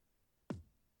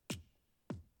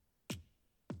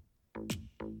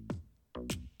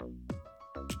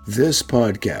This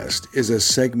podcast is a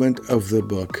segment of the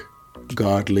book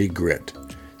Godly Grit,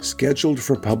 scheduled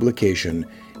for publication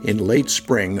in late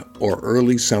spring or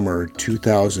early summer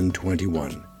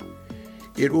 2021.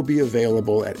 It will be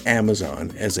available at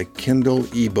Amazon as a Kindle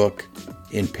ebook,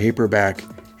 in paperback,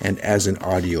 and as an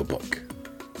audiobook.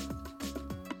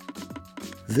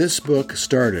 This book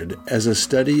started as a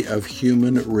study of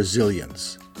human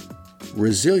resilience.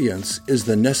 Resilience is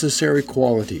the necessary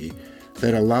quality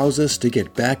that allows us to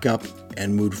get back up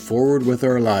and move forward with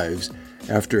our lives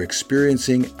after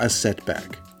experiencing a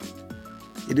setback.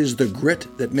 It is the grit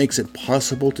that makes it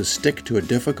possible to stick to a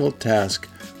difficult task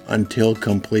until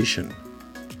completion.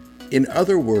 In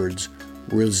other words,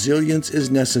 resilience is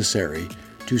necessary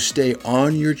to stay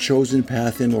on your chosen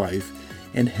path in life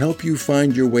and help you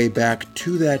find your way back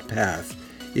to that path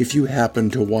if you happen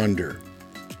to wander.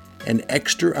 An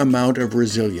extra amount of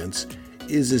resilience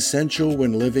is essential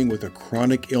when living with a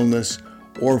chronic illness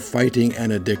or fighting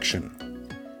an addiction.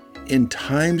 In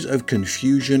times of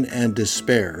confusion and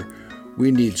despair, we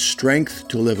need strength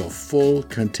to live a full,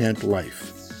 content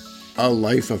life, a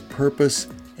life of purpose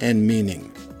and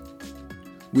meaning.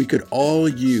 We could all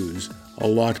use a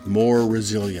lot more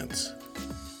resilience.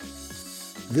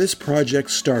 This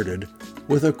project started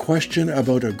with a question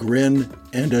about a grin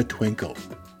and a twinkle.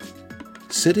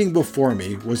 Sitting before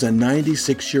me was a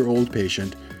 96-year-old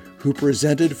patient who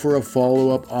presented for a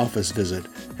follow-up office visit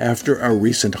after a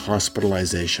recent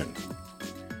hospitalization.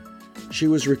 She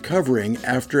was recovering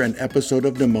after an episode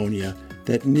of pneumonia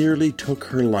that nearly took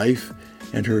her life,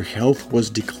 and her health was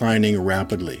declining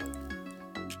rapidly.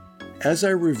 As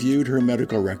I reviewed her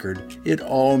medical record, it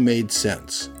all made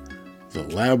sense. The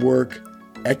lab work,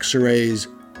 X-rays,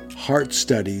 heart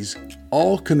studies,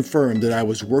 all confirmed that I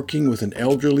was working with an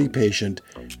elderly patient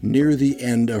near the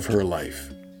end of her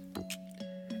life.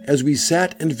 As we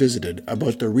sat and visited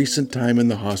about the recent time in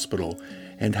the hospital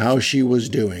and how she was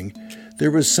doing, there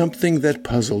was something that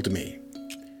puzzled me.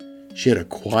 She had a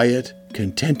quiet,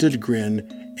 contented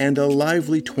grin and a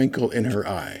lively twinkle in her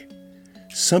eye.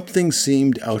 Something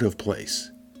seemed out of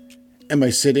place. Am I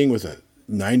sitting with a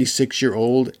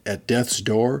 96-year-old at death's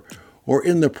door, or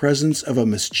in the presence of a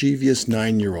mischievous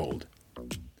 9-year-old?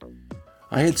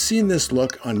 I had seen this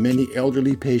look on many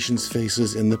elderly patients'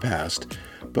 faces in the past,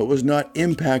 but was not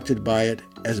impacted by it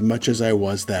as much as I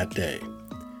was that day.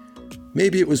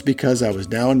 Maybe it was because I was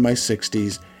now in my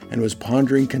 60s and was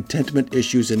pondering contentment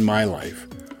issues in my life,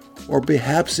 or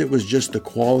perhaps it was just the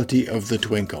quality of the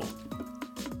twinkle.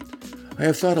 I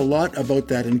have thought a lot about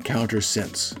that encounter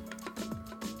since.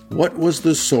 What was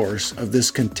the source of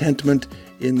this contentment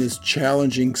in this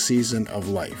challenging season of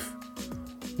life?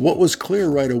 What was clear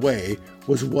right away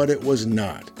was what it was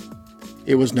not.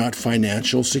 It was not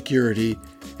financial security,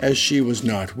 as she was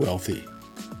not wealthy.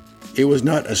 It was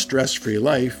not a stress-free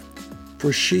life,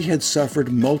 for she had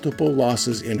suffered multiple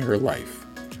losses in her life.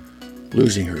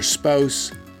 Losing her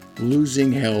spouse,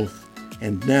 losing health,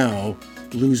 and now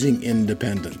losing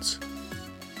independence.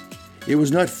 It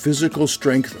was not physical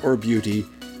strength or beauty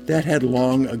that had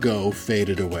long ago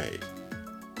faded away.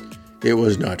 It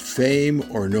was not fame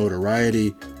or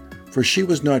notoriety, for she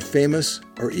was not famous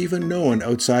or even known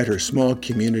outside her small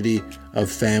community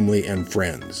of family and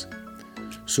friends.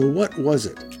 So what was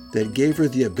it that gave her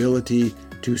the ability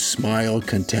to smile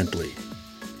contently?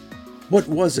 What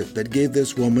was it that gave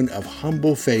this woman of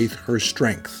humble faith her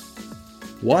strength?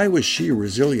 Why was she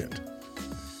resilient?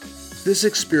 This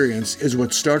experience is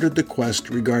what started the quest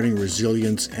regarding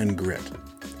resilience and grit.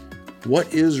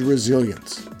 What is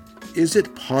resilience? Is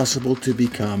it possible to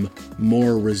become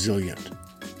more resilient?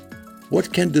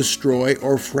 What can destroy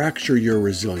or fracture your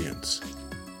resilience?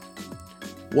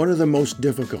 One of the most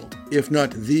difficult, if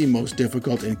not the most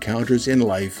difficult encounters in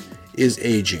life is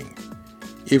aging.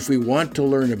 If we want to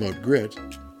learn about grit,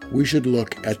 we should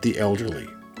look at the elderly.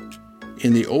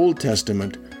 In the Old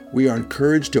Testament, we are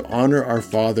encouraged to honor our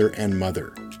father and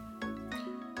mother.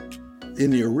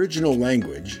 In the original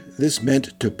language, this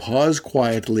meant to pause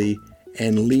quietly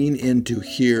and lean in to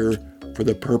hear for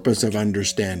the purpose of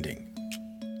understanding.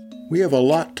 We have a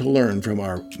lot to learn from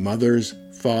our mothers,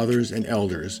 fathers, and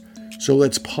elders, so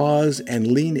let's pause and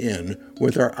lean in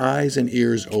with our eyes and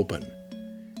ears open.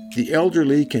 The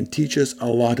elderly can teach us a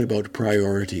lot about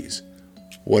priorities,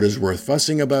 what is worth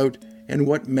fussing about, and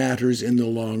what matters in the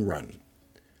long run.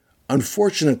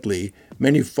 Unfortunately,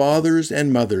 many fathers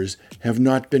and mothers have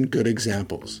not been good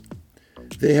examples.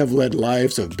 They have led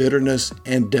lives of bitterness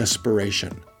and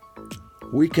desperation.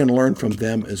 We can learn from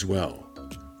them as well.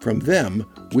 From them,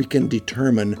 we can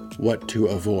determine what to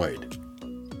avoid.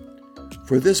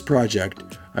 For this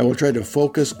project, I will try to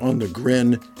focus on the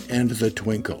grin and the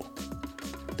twinkle.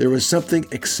 There was something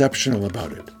exceptional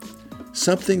about it,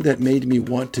 something that made me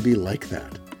want to be like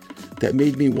that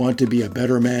made me want to be a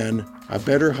better man, a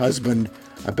better husband,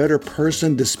 a better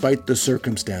person despite the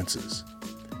circumstances.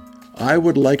 I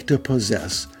would like to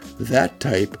possess that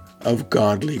type of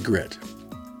godly grit.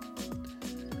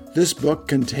 This book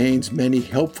contains many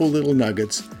helpful little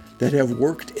nuggets that have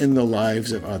worked in the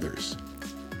lives of others.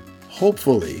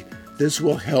 Hopefully, this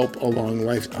will help along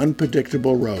life's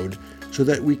unpredictable road so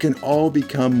that we can all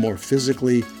become more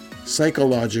physically,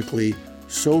 psychologically,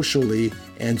 socially,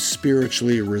 and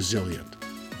spiritually resilient.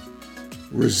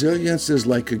 Resilience is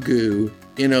like a goo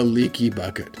in a leaky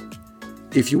bucket.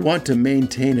 If you want to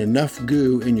maintain enough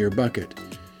goo in your bucket,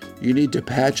 you need to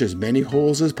patch as many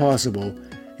holes as possible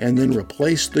and then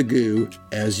replace the goo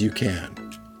as you can.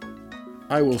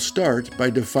 I will start by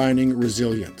defining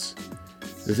resilience,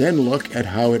 then look at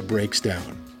how it breaks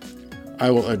down. I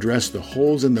will address the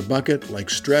holes in the bucket like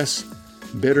stress,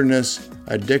 bitterness,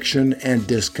 addiction, and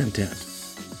discontent.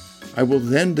 I will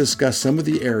then discuss some of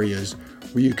the areas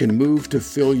where you can move to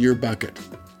fill your bucket,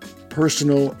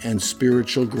 personal and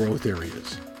spiritual growth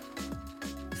areas.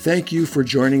 Thank you for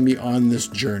joining me on this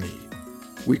journey.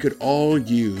 We could all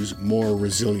use more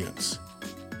resilience.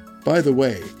 By the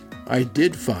way, I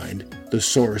did find the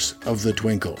source of the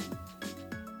twinkle.